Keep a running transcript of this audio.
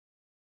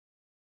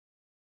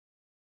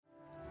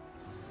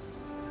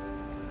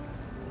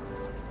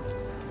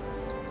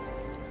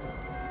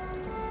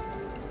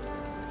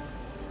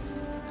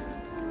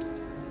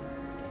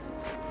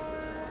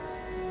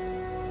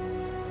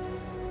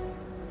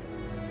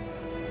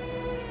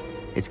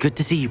It's good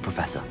to see you,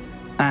 Professor.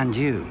 And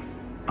you.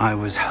 I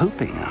was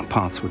hoping our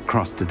paths would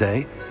cross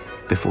today,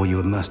 before you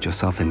immersed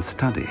yourself in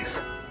studies.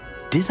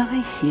 Did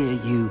I hear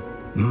you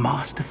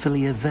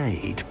masterfully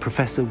evade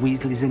Professor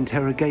Weasley's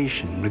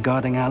interrogation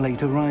regarding our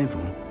late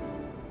arrival?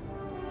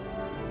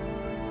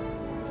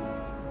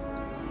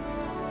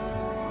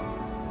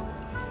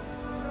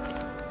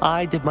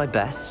 I did my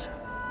best,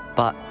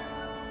 but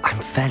I'm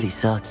fairly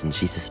certain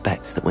she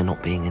suspects that we're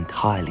not being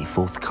entirely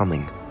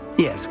forthcoming.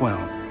 Yes,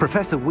 well,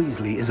 Professor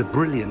Weasley is a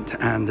brilliant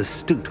and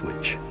astute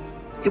witch.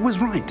 It was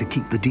right to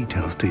keep the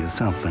details to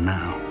yourself for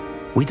now.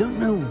 We don't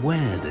know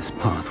where this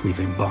path we've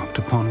embarked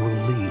upon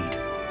will lead.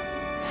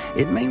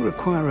 It may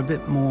require a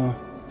bit more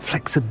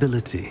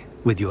flexibility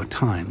with your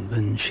time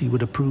than she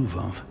would approve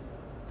of.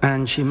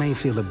 And she may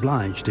feel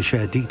obliged to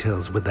share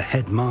details with the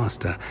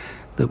headmaster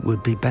that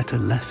would be better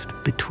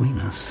left between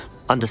us.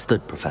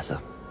 Understood, Professor.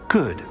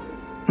 Good.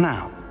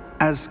 Now,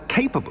 as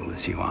capable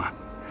as you are,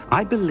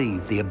 I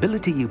believe the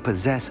ability you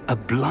possess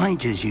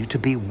obliges you to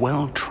be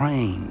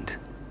well-trained.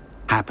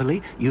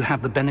 Happily, you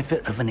have the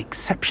benefit of an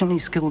exceptionally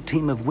skilled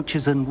team of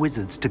witches and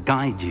wizards to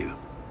guide you.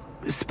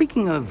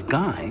 Speaking of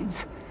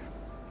guides,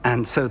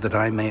 and so that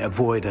I may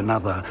avoid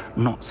another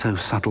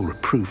not-so-subtle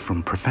reproof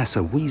from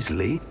Professor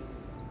Weasley,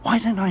 why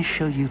don't I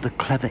show you the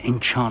clever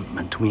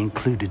enchantment we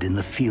included in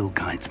the field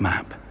guide's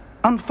map?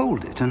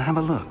 Unfold it and have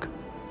a look.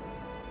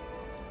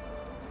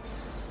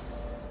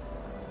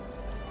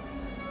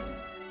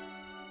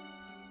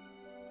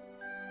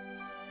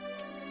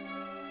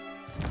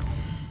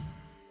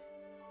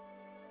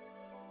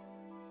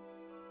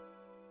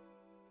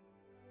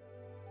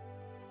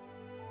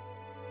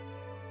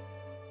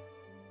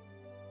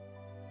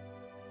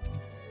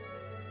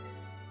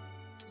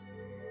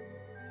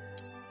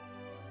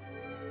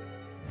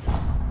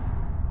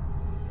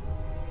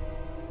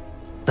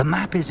 The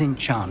map is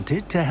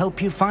enchanted to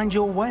help you find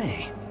your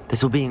way.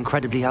 This will be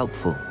incredibly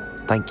helpful.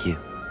 Thank you.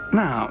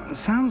 Now,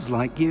 sounds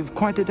like you've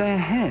quite a day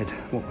ahead,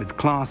 what with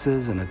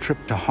classes and a trip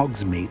to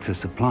Hogsmeade for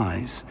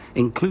supplies,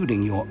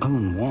 including your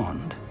own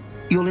wand.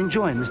 You'll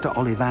enjoy Mr.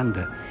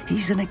 Ollivander.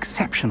 He's an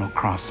exceptional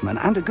craftsman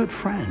and a good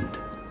friend.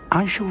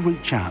 I shall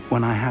reach out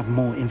when I have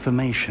more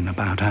information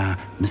about our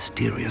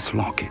mysterious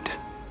locket.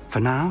 For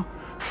now,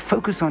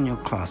 focus on your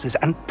classes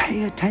and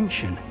pay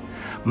attention.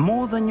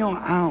 More than your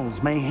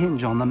owls may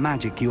hinge on the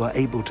magic you are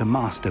able to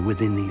master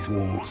within these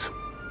walls.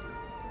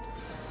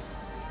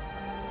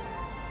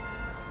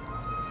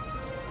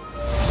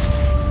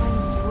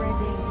 I'm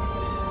dreading.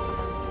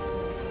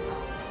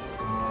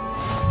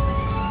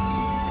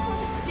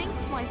 I'll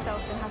jinx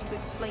myself and have to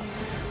explain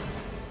this.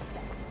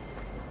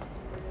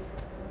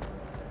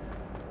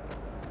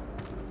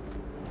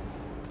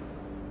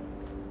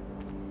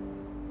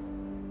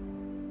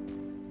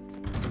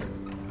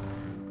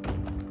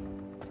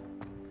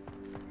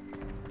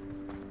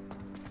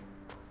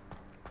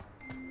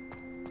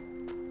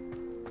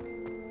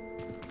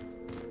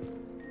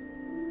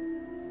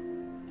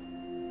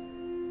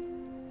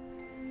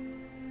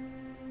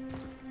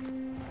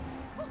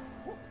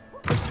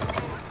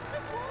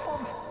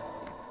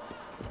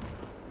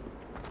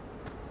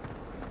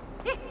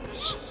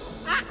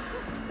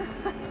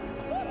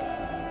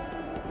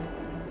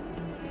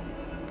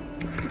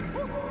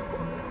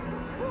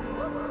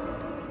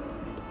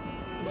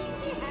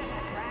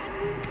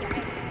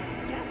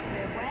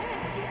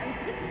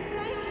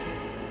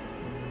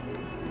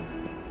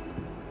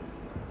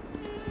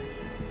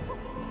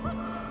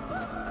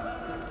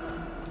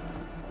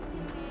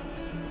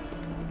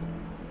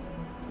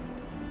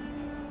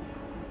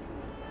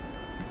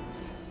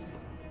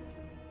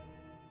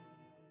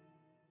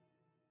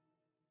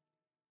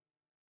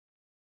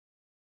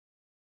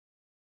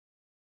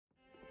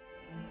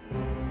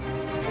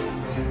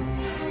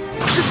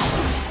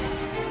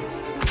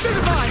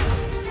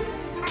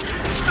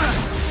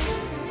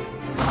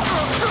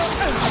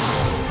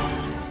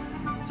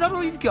 Is that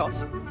all you've got?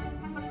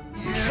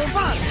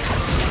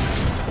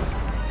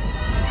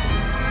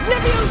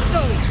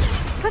 Levioso!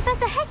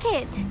 Professor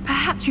Hecat!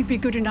 Perhaps you'd be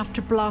good enough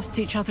to blast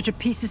each other to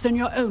pieces in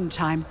your own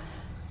time.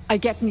 I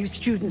get new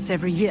students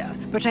every year,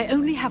 but I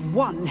only have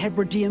one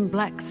Hebridean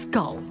black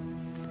skull.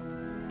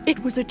 It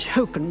was a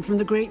token from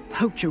the Great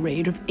Poacher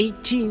Raid of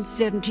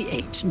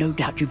 1878. No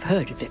doubt you've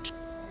heard of it.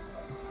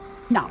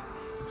 Now,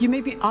 you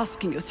may be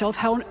asking yourself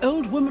how an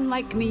old woman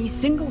like me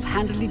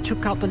single-handedly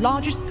took out the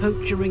largest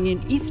poacher ring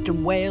in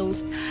eastern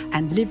Wales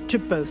and lived to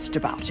boast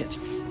about it.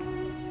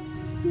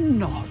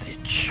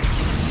 Knowledge.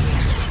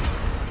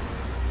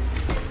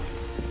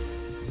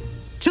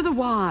 To the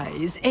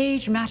wise,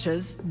 age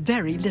matters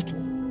very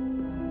little.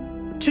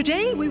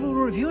 Today we will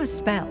review a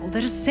spell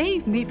that has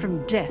saved me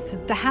from death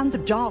at the hands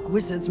of dark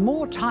wizards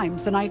more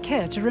times than I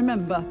care to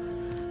remember.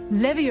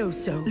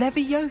 Levioso.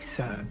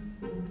 Levioso?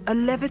 A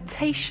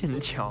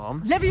levitation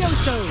charm?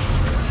 Levioso!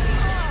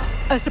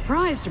 A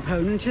surprised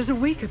opponent is a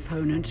weak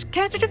opponent.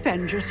 Care to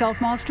defend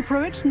yourself, Master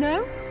Pruitt?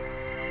 No?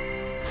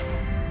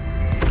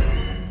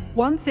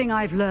 One thing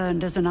I've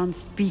learned as an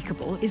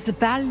unspeakable is the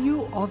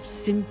value of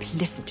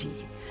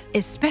simplicity,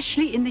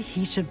 especially in the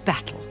heat of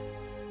battle.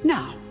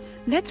 Now,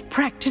 let's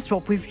practice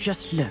what we've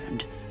just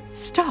learned,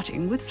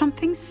 starting with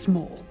something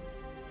small.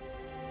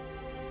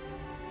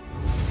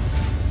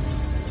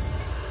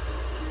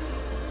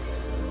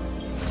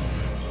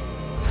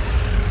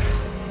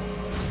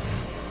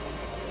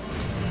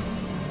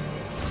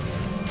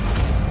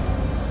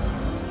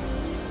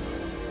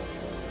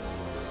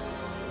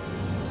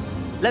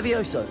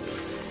 Levioso.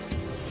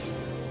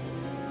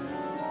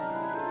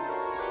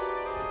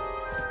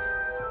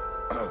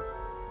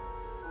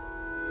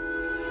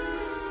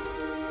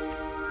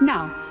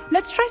 Now,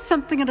 let's try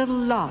something a little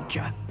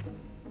larger.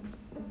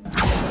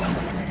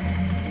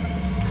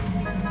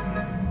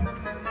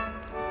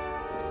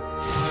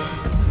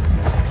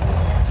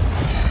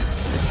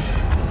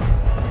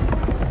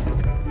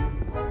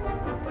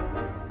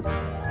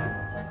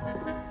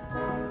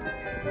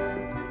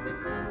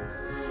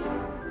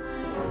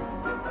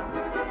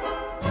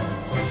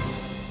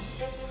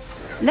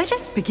 Let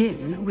us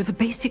begin with a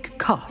basic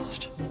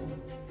cast.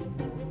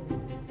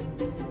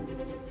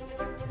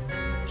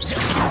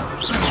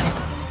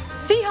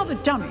 See how the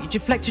dummy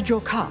deflected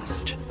your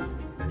cast?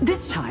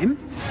 This time,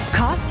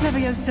 cast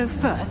Levioso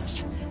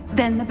first,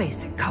 then the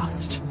basic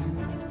cast.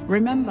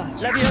 Remember,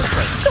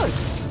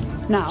 Levioso.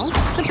 good. Now,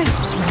 the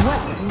basic.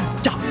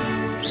 Well done.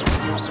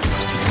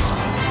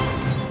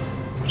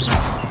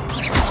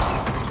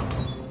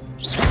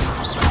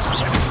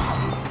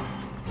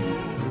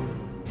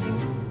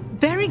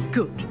 Very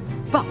good,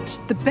 but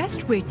the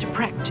best way to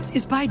practice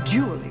is by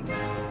dueling.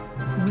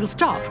 We'll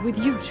start with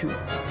you two.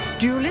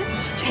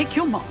 Duelists, take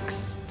your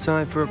marks.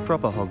 Time for a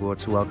proper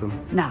Hogwarts welcome.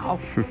 Now,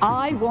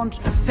 I want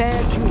a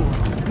fair duel,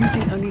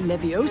 using only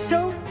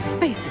Levioso,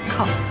 basic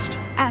cast,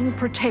 and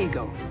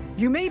Protego.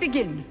 You may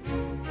begin.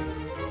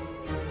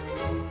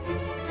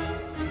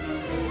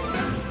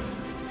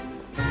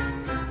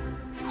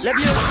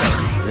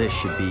 Levioso. This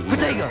should be easy.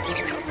 Protego.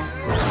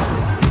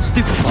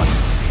 Stupid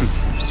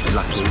fight.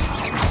 Lucky.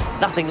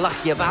 Nothing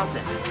lucky about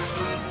it.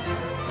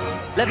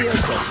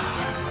 Levioso.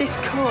 This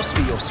can't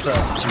be your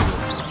first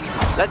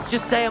duel. Let's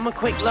just say I'm a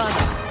quick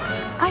learner.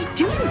 I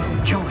do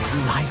enjoy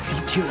lively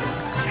duel.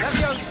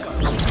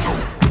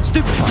 Levioso.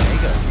 Stupid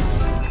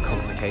fight.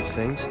 Complicates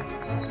things.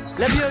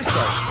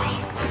 Levioso.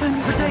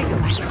 Protego.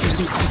 My students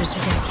for this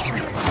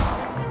today.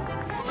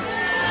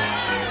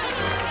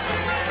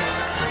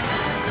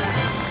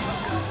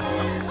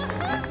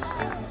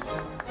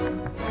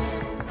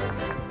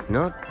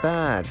 Not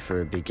bad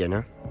for a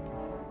beginner.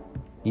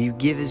 You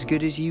give as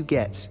good as you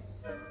get.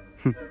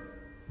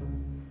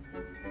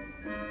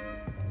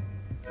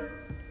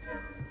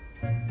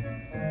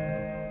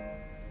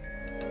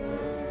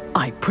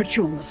 I put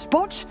you on the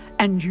spot,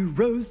 and you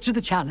rose to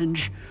the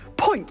challenge.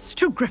 Points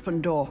to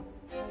Gryffindor.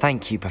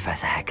 Thank you,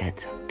 Professor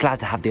Hecat. Glad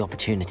to have the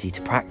opportunity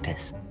to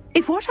practice.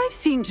 If what I've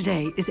seen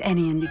today is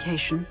any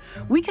indication,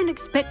 we can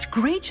expect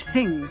great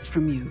things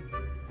from you.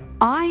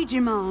 I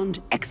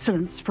demand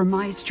excellence from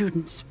my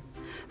students.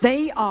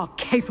 They are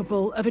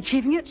capable of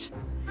achieving it,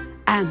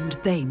 and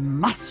they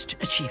must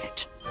achieve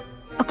it.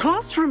 A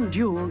classroom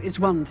duel is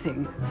one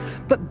thing,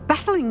 but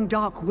battling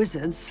dark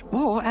wizards,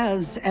 or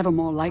as ever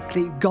more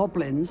likely,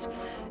 goblins,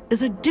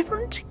 is a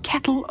different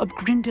kettle of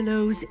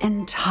Grindylows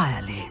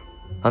entirely.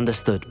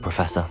 Understood,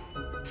 Professor.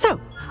 So,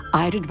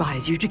 I'd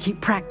advise you to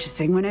keep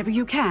practicing whenever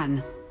you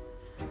can.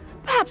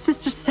 Perhaps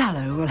Mr.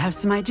 Sallow will have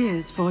some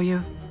ideas for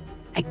you.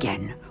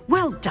 Again,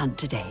 well done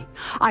today.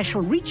 I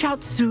shall reach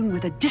out soon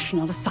with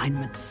additional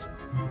assignments.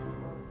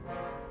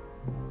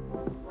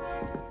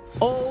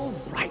 All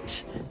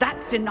right,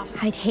 that's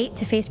enough. I'd hate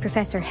to face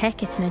Professor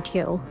Hecat in a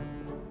duel.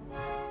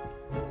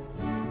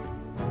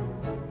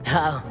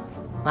 Oh,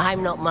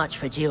 I'm not much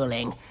for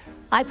dueling.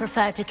 I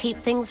prefer to keep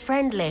things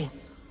friendly.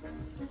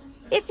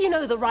 If you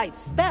know the right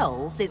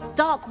spells, it's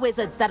dark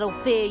wizards that'll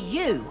fear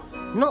you,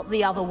 not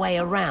the other way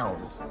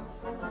around.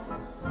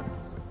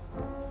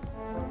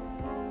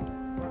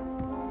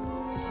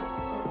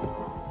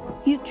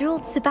 You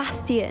dueled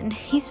Sebastian.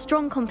 He's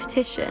strong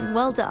competition.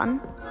 Well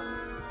done.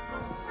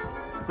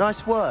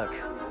 Nice work.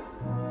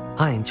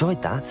 I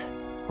enjoyed that.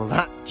 Well,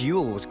 that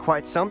duel was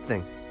quite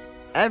something.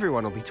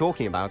 Everyone will be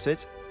talking about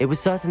it. It was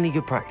certainly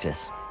good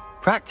practice.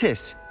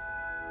 Practice.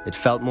 It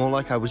felt more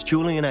like I was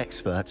dueling an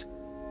expert.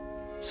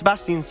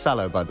 Sebastian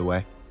Sallow, by the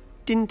way.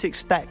 Didn't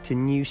expect a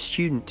new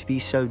student to be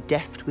so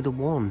deft with a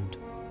wand.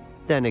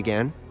 Then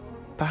again,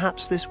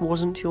 perhaps this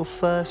wasn't your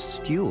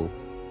first duel.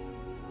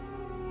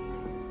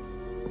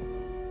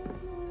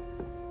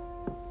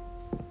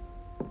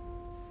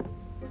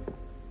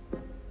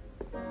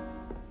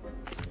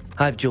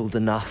 I've dueled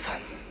enough.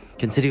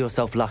 Consider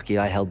yourself lucky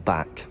I held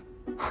back.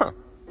 Huh,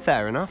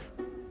 fair enough.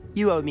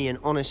 You owe me an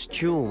honest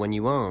duel when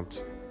you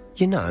aren't.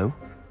 You know,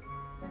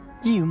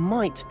 you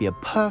might be a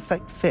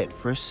perfect fit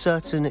for a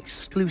certain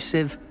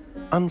exclusive,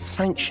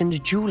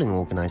 unsanctioned dueling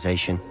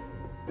organization.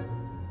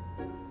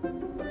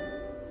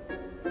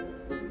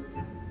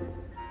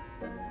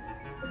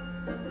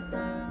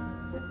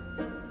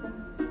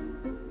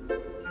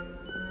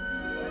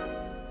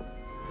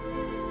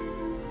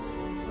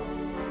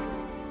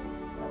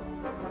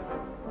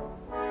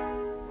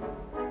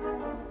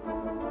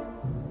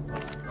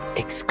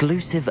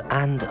 Exclusive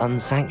and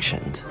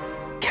unsanctioned.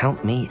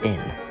 Count me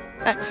in.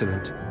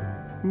 Excellent.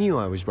 Knew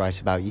I was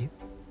right about you.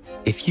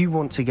 If you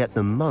want to get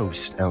the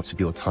most out of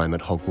your time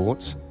at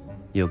Hogwarts,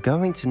 you're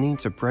going to need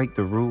to break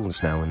the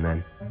rules now and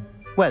then.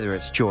 Whether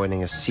it's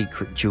joining a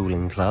secret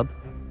dueling club,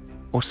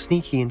 or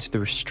sneaking into the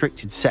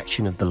restricted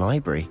section of the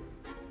library,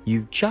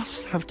 you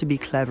just have to be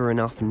clever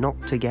enough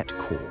not to get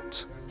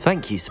caught.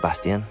 Thank you,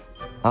 Sebastian.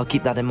 I'll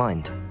keep that in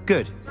mind.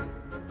 Good.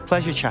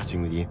 Pleasure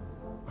chatting with you.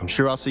 I'm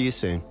sure I'll see you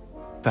soon.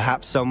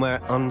 Perhaps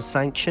somewhere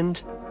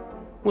unsanctioned?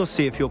 We'll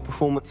see if your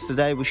performance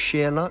today was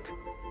sheer luck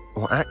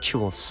or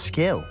actual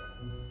skill.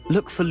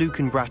 Look for Luke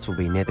and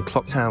Brattleby near the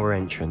clock tower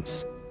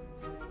entrance,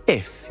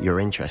 if you're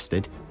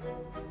interested.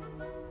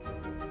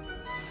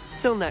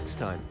 Till next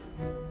time.